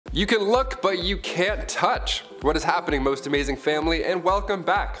You can look, but you can't touch. What is happening, most amazing family, and welcome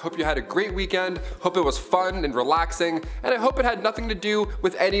back. Hope you had a great weekend, hope it was fun and relaxing, and I hope it had nothing to do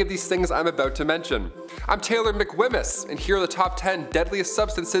with any of these things I'm about to mention. I'm Taylor McWimmis, and here are the top 10 deadliest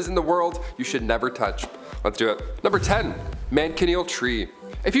substances in the world you should never touch. Let's do it. Number 10, Manchineel Tree.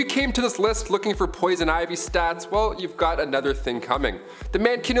 If you came to this list looking for poison ivy stats, well, you've got another thing coming. The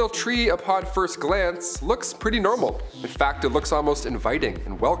Manchineel Tree, upon first glance, looks pretty normal. In fact, it looks almost inviting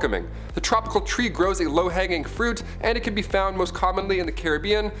and welcoming. The tropical tree grows a low-hanging fruit, and it can be found most commonly in the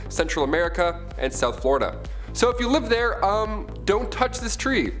Caribbean, Central America, and South Florida. So if you live there, don't touch this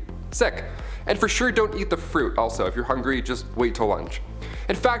tree. Sick. And for sure, don't eat the fruit also. If you're hungry, just wait till lunch.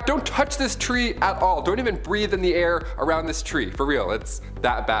 In fact, don't touch this tree at all. Don't even breathe in the air around this tree. For real, it's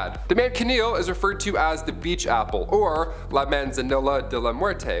that bad. The Manchineel is referred to as the beach apple, or La Manzanilla de la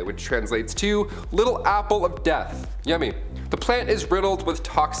Muerte, which translates to little apple of death. Yummy. The plant is riddled with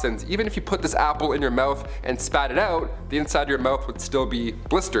toxins. Even if you put this apple in your mouth and spat it out, the inside of your mouth would still be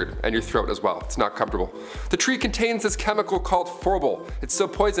blistered, and your throat as well. It's not comfortable. The tree contains this chemical called phorbol. It's so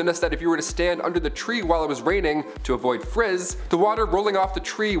poisonous that if you were to stand under the tree while it was raining to avoid frizz, the water rolling off the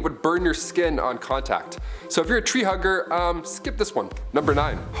tree would burn your skin on contact. So if you're a tree hugger, skip this one. Number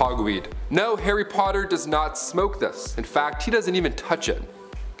 9, hogweed. No, Harry Potter does not smoke this. In fact, he doesn't even touch it,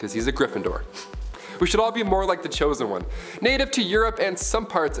 because he's a Gryffindor. We should all be more like the chosen one. Native to Europe and some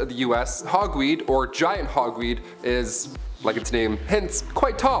parts of the US, hogweed, or giant hogweed, is, like its name hints,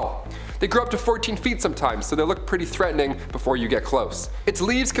 quite tall. They grow up to 14 feet sometimes, so they look pretty threatening before you get close. Its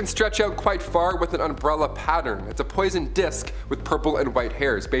leaves can stretch out quite far with an umbrella pattern. It's a poison disc with purple and white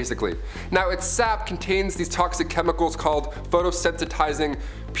hairs, basically. Now, its sap contains these toxic chemicals called photosensitizing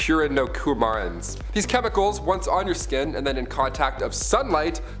purinocoumarins. These chemicals, once on your skin and then in contact of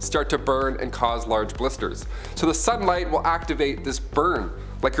sunlight, start to burn and cause large blisters. So the sunlight will activate this burn,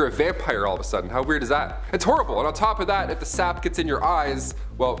 like you're a vampire all of a sudden. How weird is that? It's horrible, and on top of that, if the sap gets in your eyes,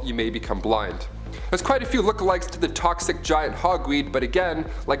 well, you may become blind. There's quite a few lookalikes to the toxic giant hogweed, but again,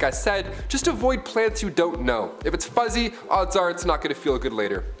 like I said, just avoid plants you don't know. If it's fuzzy, odds are it's not gonna feel good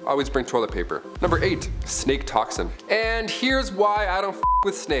later. Always bring toilet paper. Number 8, snake toxin. And here's why I don't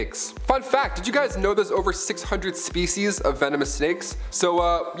with snakes. Fun fact, did you guys know there's over 600 species of venomous snakes?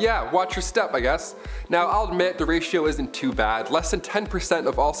 So yeah, watch your step, I guess. Now I'll admit the ratio isn't too bad. Less than 10%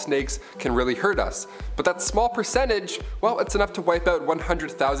 of all snakes can really hurt us. But that small percentage, well, it's enough to wipe out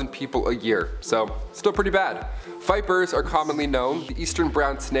 100,000 people a year. So still pretty bad. Vipers are commonly known, the eastern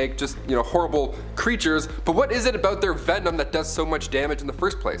brown snake, just, horrible creatures, but what is it about their venom that does so much damage in the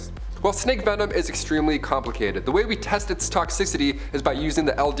first place? Well, snake venom is extremely complicated. The way we test its toxicity is by using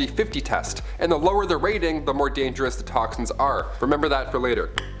the LD50 test, and the lower the rating, the more dangerous the toxins are. Remember that for later.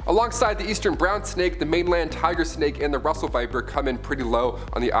 Alongside the eastern brown snake, the mainland tiger snake and the Russell viper come in pretty low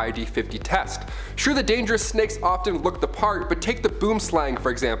on the ID50 test. Sure, the dangerous snakes often look the part, but take the boomslang for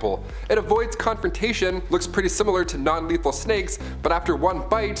example. It avoids confrontation, looks pretty similar to non-lethal snakes, but after one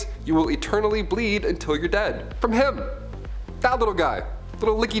bite, you will eternally bleed until you're dead. From him, that little guy.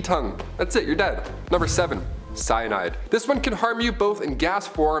 Little licky tongue. That's it, you're dead. Number 7, cyanide. This one can harm you both in gas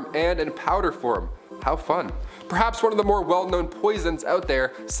form and in powder form. How fun. Perhaps one of the more well-known poisons out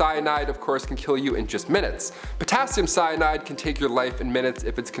there, cyanide of course can kill you in just minutes. Potassium cyanide can take your life in minutes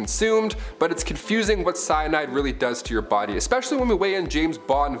if it's consumed, but it's confusing what cyanide really does to your body, especially when we weigh in James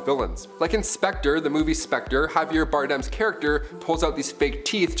Bond villains. Like in Spectre, the movie Spectre, Javier Bardem's character pulls out these fake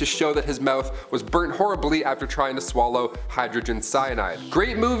teeth to show that his mouth was burnt horribly after trying to swallow hydrogen cyanide.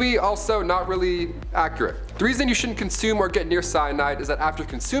 Great movie, also not really accurate. The reason you shouldn't consume or get near cyanide is that after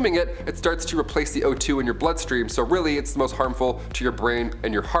consuming it, it starts to replace the O2 in your bloodstream, so really it's the most harmful to your brain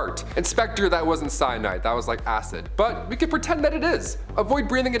and your heart. In Spectre, that wasn't cyanide, that was like acid. But we can pretend that it is. Avoid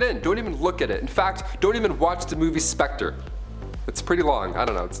breathing it in, don't even look at it. In fact, don't even watch the movie Spectre. It's pretty long, I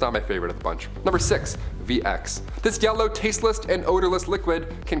don't know, it's not my favorite of the bunch. Number 6, VX. This yellow, tasteless, and odorless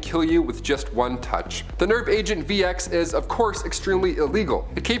liquid can kill you with just one touch. The nerve agent VX is, of course, extremely illegal.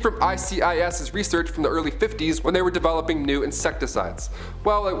 It came from ICIS's research from the early 50s when they were developing new insecticides.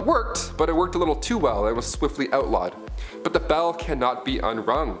 Well, it worked, but it worked a little too well and was swiftly outlawed. But the bell cannot be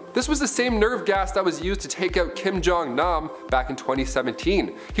unrung. This was the same nerve gas that was used to take out Kim Jong-nam back in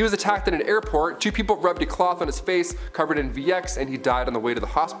 2017. He was attacked at an airport, 2 people rubbed a cloth on his face covered in VX, and he died on the way to the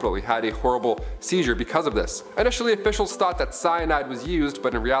hospital. He had a horrible seizure because of this. Initially, officials thought that cyanide was used,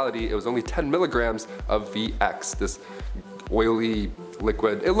 but in reality it was only 10 milligrams of VX, this oily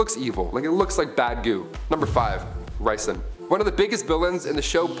liquid. It looks evil, like it looks like bad goo. Number 5, ricin. One of the biggest villains in the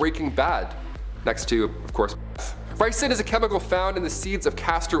show Breaking Bad, next to, of course, Ricin is a chemical found in the seeds of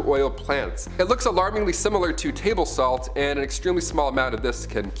castor oil plants. It looks alarmingly similar to table salt, and an extremely small amount of this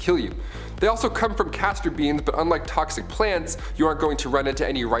can kill you. They also come from castor beans, but unlike toxic plants, you aren't going to run into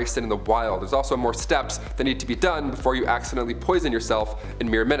any ricin in the wild. There's also more steps that need to be done before you accidentally poison yourself in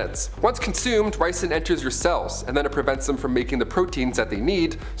mere minutes. Once consumed, ricin enters your cells, and then it prevents them from making the proteins that they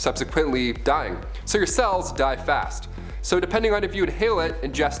need, subsequently dying. So your cells die fast. So depending on if you inhale it,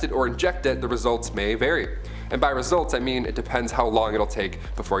 ingest it, or inject it, the results may vary. And by results, I mean it depends how long it'll take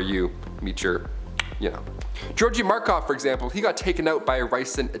before you meet your, Georgy Markov, for example, he got taken out by a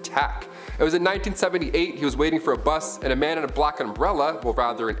ricin attack. It was in 1978, he was waiting for a bus, and a man in a black umbrella, well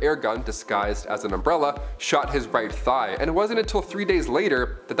rather an air gun disguised as an umbrella, shot his right thigh. And it wasn't until 3 days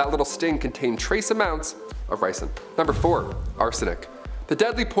later that that little sting contained trace amounts of ricin. Number 4, arsenic. The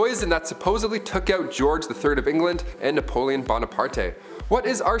deadly poison that supposedly took out George III of England and Napoleon Bonaparte. What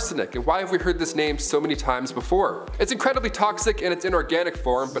is arsenic, and why have we heard this name so many times before? It's incredibly toxic in its inorganic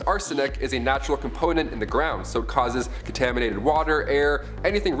form, but arsenic is a natural component in the ground, so it causes contaminated water, air,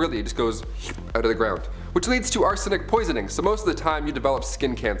 anything really, it just goes out of the ground. Which leads to arsenic poisoning, so most of the time you develop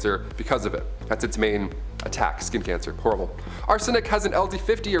skin cancer because of it. That's its main attack, skin cancer, horrible. Arsenic has an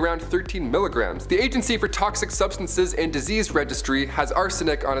LD50 around 13 milligrams. The Agency for Toxic Substances and Disease Registry has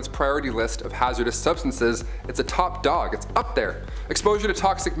arsenic on its priority list of hazardous substances. It's a top dog, it's up there. Exposure to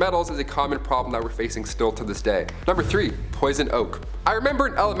toxic metals is a common problem that we're facing still to this day. Number 3, poison oak. I remember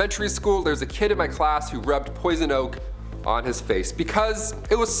in elementary school there's a kid in my class who rubbed poison oak on his face because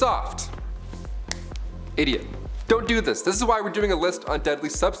it was soft. Idiot. Don't do this. This is why we're doing a list on deadly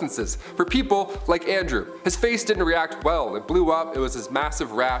substances. For people like Andrew. His face didn't react well. It blew up. It was this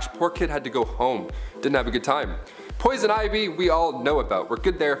massive rash. Poor kid had to go home. Didn't have a good time. Poison ivy we all know about. We're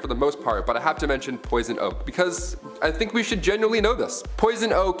good there for the most part, but I have to mention poison oak because I think we should genuinely know this.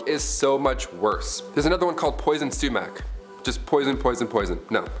 Poison oak is so much worse. There's another one called poison sumac. Just poison, poison, poison.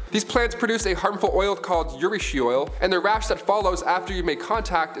 No. These plants produce a harmful oil called urishi oil, and the rash that follows after you make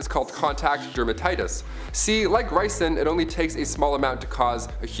contact is called contact dermatitis. See, like ricin, it only takes a small amount to cause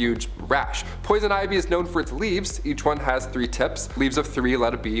a huge rash. Poison ivy is known for its leaves. Each one has 3 tips. Leaves of 3,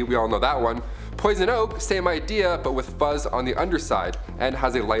 let it be, we all know that one. Poison oak, same idea, but with fuzz on the underside, and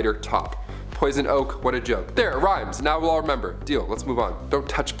has a lighter top. Poison oak, what a joke. There, it rhymes. Now we'll all remember. Deal, let's move on. Don't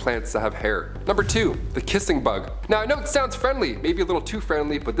touch plants that have hair. Number 2, the kissing bug. Now I know it sounds friendly, maybe a little too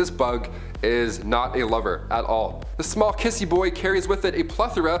friendly, but this bug is not a lover at all. The small kissy boy carries with it a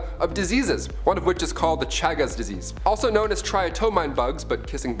plethora of diseases, one of which is called the Chagas disease. Also known as triatomine bugs, but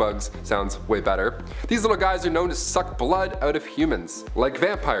kissing bugs sounds way better. These little guys are known to suck blood out of humans, like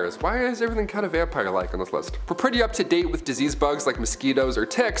vampires. Why is everything kind of vampire-like on this list? We're pretty up to date with disease bugs like mosquitoes or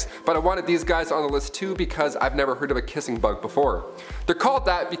ticks, but I wanted these guys on the list too because I've never heard of a kissing bug before. They're called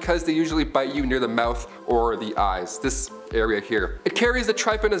that because they usually bite you near the mouth or the eyes, this area here. It carries the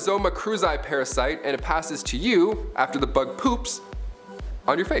Trypanosoma cruzi parasite and it passes to you after the bug poops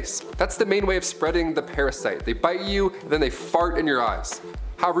on your face. That's the main way of spreading the parasite. They bite you and then they fart in your eyes.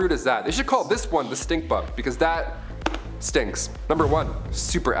 How rude is that? They should call this one the stink bug because that stinks. Number 1,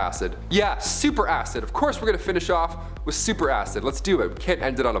 superacid. Yeah, superacid. Of course we're gonna finish off with superacid. Let's do it. We can't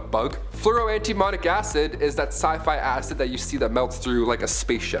end it on a bug. Fluoroantimonic acid is that sci-fi acid that you see that melts through like a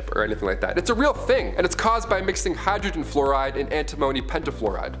spaceship or anything like that. It's a real thing, and it's caused by mixing hydrogen fluoride and antimony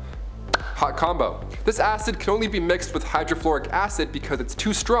pentafluoride. Hot combo. This acid can only be mixed with hydrofluoric acid because it's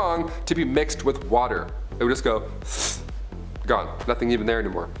too strong to be mixed with water. It would just go gone. Nothing even there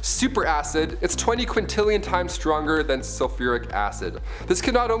anymore. Superacid, it's 20 quintillion times stronger than sulfuric acid. This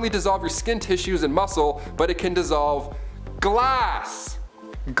can not only dissolve your skin tissues and muscle, but it can dissolve glass.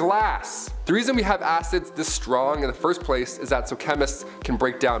 Glass. The reason we have acids this strong in the first place is that so chemists can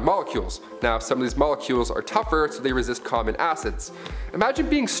break down molecules. Now some of these molecules are tougher so they resist common acids. Imagine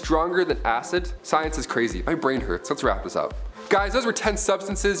being stronger than acid. Science is crazy. My brain hurts. Let's wrap this up. Guys, those were 10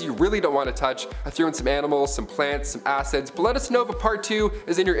 substances you really don't want to touch. I threw in some animals, some plants, some acids, but let us know if a part 2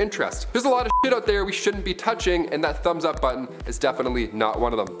 is in your interest. There's a lot of shit out there we shouldn't be touching, and that thumbs up button is definitely not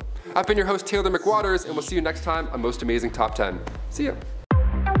one of them. I've been your host, Taylor McWaters, and we'll see you next time on Most Amazing Top 10. See ya.